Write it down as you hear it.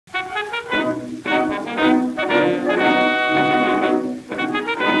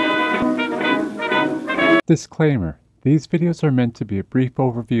Disclaimer: these videos are meant to be a brief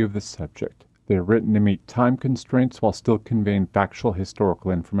overview of the subject. They are written to meet time constraints while still conveying factual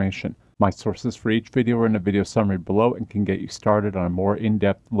historical information. My sources for each video are in the video summary below and can get you started on a more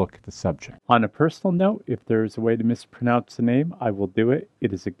in-depth look at the subject. On a personal note, if there is a way to mispronounce the name, I will do it.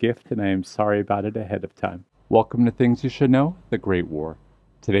 It is a gift and I am sorry about it ahead of time. Welcome to Things You Should Know, the Great War.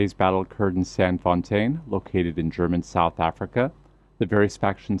 Today's battle occurred in Sandfontein, located in German South Africa. The various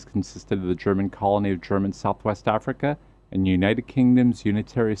factions consisted of the German colony of German Southwest Africa and United Kingdom's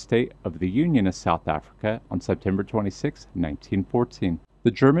unitary state of the Union of South Africa on September 26, 1914. The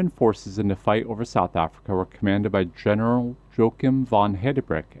German forces in the fight over South Africa were commanded by General Joachim von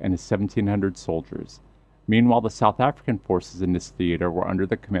Hedebrink and his 1,700 soldiers. Meanwhile, the South African forces in this theater were under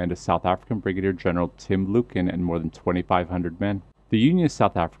the command of South African Brigadier General Tim Lucan and more than 2,500 men. The Union of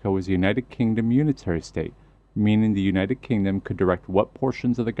South Africa was a United Kingdom unitary state, meaning the United Kingdom could direct what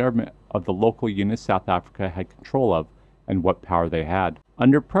portions of the government of the local unit of South Africa had control of and what power they had.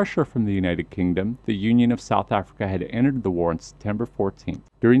 Under pressure from the United Kingdom, the Union of South Africa had entered the war on September 14th.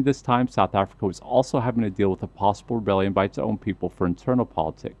 During this time, South Africa was also having to deal with a possible rebellion by its own people for internal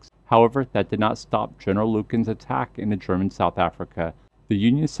politics. However, that did not stop General Lucan's attack into German South Africa. The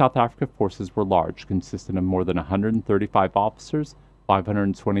Union of South Africa forces were large, consisting of more than 135 officers,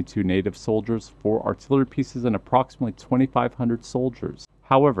 522 native soldiers, 4 artillery pieces, and approximately 2,500 soldiers.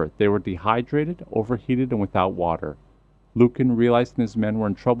 However, they were dehydrated, overheated, and without water. Lucan, realizing his men were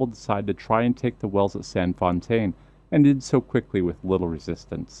in trouble, decided to try and take the wells at Sandfontein, and did so quickly with little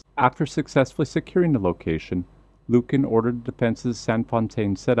resistance. After successfully securing the location, Lucan ordered the defenses of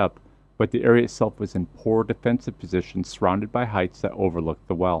Sandfontein set up, but the area itself was in poor defensive position surrounded by heights that overlooked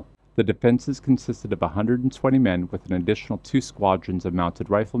the well. The defenses consisted of 120 men with an additional 2 squadrons of mounted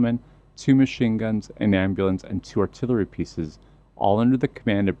riflemen, 2 machine guns, an ambulance, and 2 artillery pieces, all under the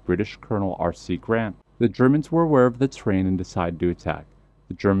command of British Colonel R.C. Grant. The Germans were aware of the terrain and decided to attack.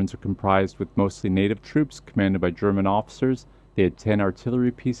 The Germans were comprised with mostly native troops commanded by German officers. They had 10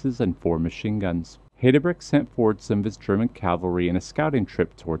 artillery pieces and 4 machine guns. Hedebrink sent forward some of his German cavalry in a scouting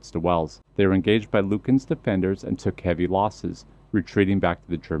trip towards the wells. They were engaged by Lucan's defenders and took heavy losses, retreating back to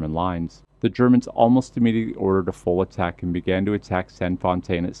the German lines. The Germans almost immediately ordered a full attack and began to attack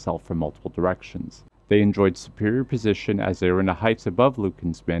Sandfontein itself from multiple directions. They enjoyed superior position as they were in the heights above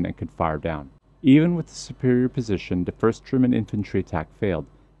Lucan's men and could fire down. Even with the superior position, the first German infantry attack failed,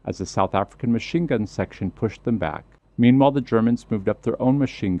 as the South African machine gun section pushed them back. Meanwhile, the Germans moved up their own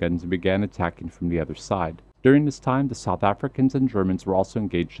machine guns and began attacking from the other side. During this time, the South Africans and Germans were also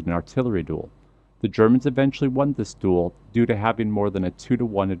engaged in an artillery duel. The Germans eventually won this duel due to having more than a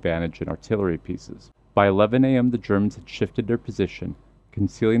 2-to-1 advantage in artillery pieces. By 11 a.m. the Germans had shifted their position,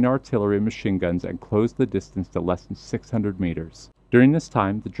 concealing their artillery and machine guns, and closed the distance to less than 600 meters. During this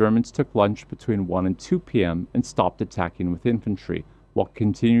time, the Germans took lunch between 1 and 2 p.m. and stopped attacking with infantry, while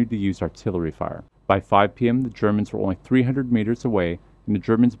continuing to use artillery fire. By 5 p.m. the Germans were only 300 meters away, and the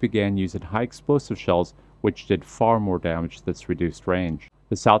Germans began using high explosive shells, which did far more damage to this reduced range.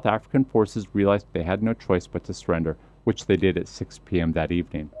 The South African forces realized they had no choice but to surrender, which they did at 6 p.m. that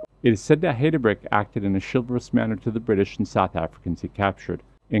evening. It is said that Hedebrink acted in a chivalrous manner to the British and South Africans he captured,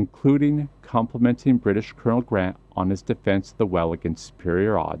 including complimenting British Colonel Grant on his defense of the well against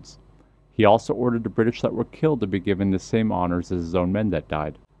superior odds. He also ordered the British that were killed to be given the same honors as his own men that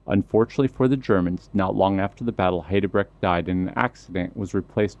died. Unfortunately for the Germans, not long after the battle, Hedebrink died in an accident and was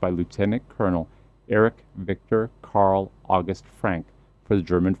replaced by Lieutenant Colonel Erich Victor Karl August Frank for the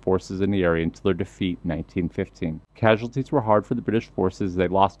German forces in the area until their defeat in 1915. Casualties were hard for the British forces as they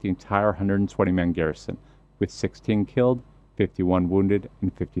lost the entire 120-man garrison, with 16 killed, 51 wounded,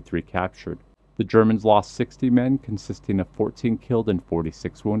 and 53 captured. The Germans lost 60 men, consisting of 14 killed and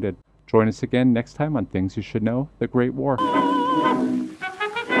 46 wounded. Join us again next time on Things You Should Know, the Great War.